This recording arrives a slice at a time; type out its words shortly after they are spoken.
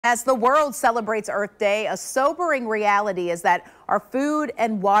As the world celebrates Earth Day, a sobering reality is that our food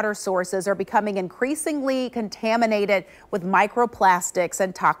and water sources are becoming increasingly contaminated with microplastics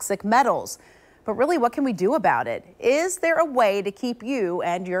and toxic metals. But really, what can we do about it? Is there a way to keep you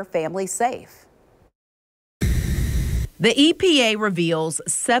and your family safe? The EPA reveals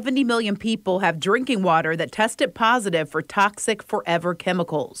 70 million people have drinking water that tested positive for toxic forever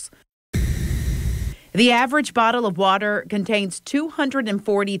chemicals. The average bottle of water contains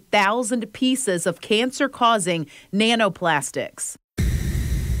 240,000 pieces of cancer-causing nanoplastics.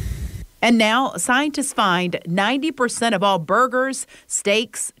 And now scientists find 90% of all burgers,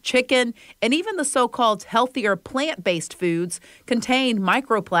 steaks, chicken, and even the so-called healthier plant-based foods contain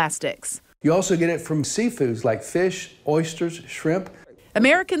microplastics. You also get it from seafoods like fish, oysters, shrimp.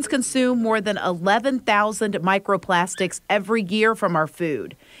 Americans consume more than 11,000 microplastics every year from our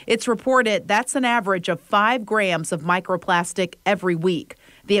food. It's reported that's an average of 5 grams of microplastic every week,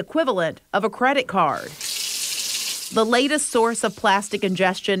 the equivalent of a credit card. The latest source of plastic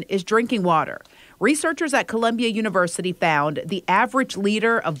ingestion is drinking water. Researchers at Columbia University found the average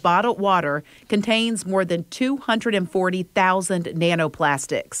liter of bottled water contains more than 240,000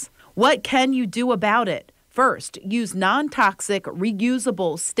 nanoplastics. What can you do about it? First, use non-toxic,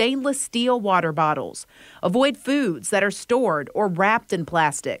 reusable stainless steel water bottles. Avoid foods that are stored or wrapped in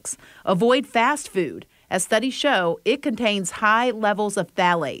plastics. Avoid fast food. As studies show, it contains high levels of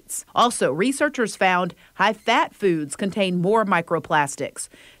phthalates. Also, researchers found high-fat foods contain more microplastics.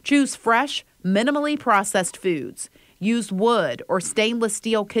 Choose fresh, minimally processed foods. Use wood or stainless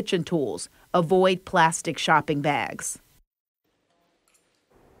steel kitchen tools. Avoid plastic shopping bags.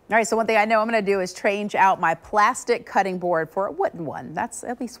 All right, so one thing I know I'm going to do is change out my plastic cutting board for a wooden one. That's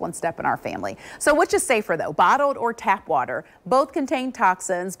at least one step in our family. So which is safer, though, bottled or tap water? Both contain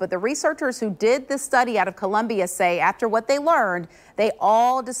toxins, but the researchers who did this study out of Columbia say after what they learned, they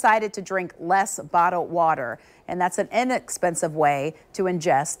all decided to drink less bottled water. And that's an inexpensive way to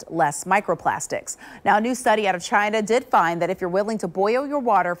ingest less microplastics. Now, a new study out of China did find that if you're willing to boil your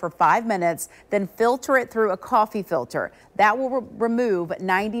water for 5 minutes, then filter it through a coffee filter, that will remove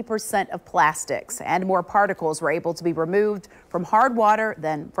 90% of plastics, and more particles were able to be removed from hard water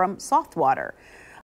than from soft water.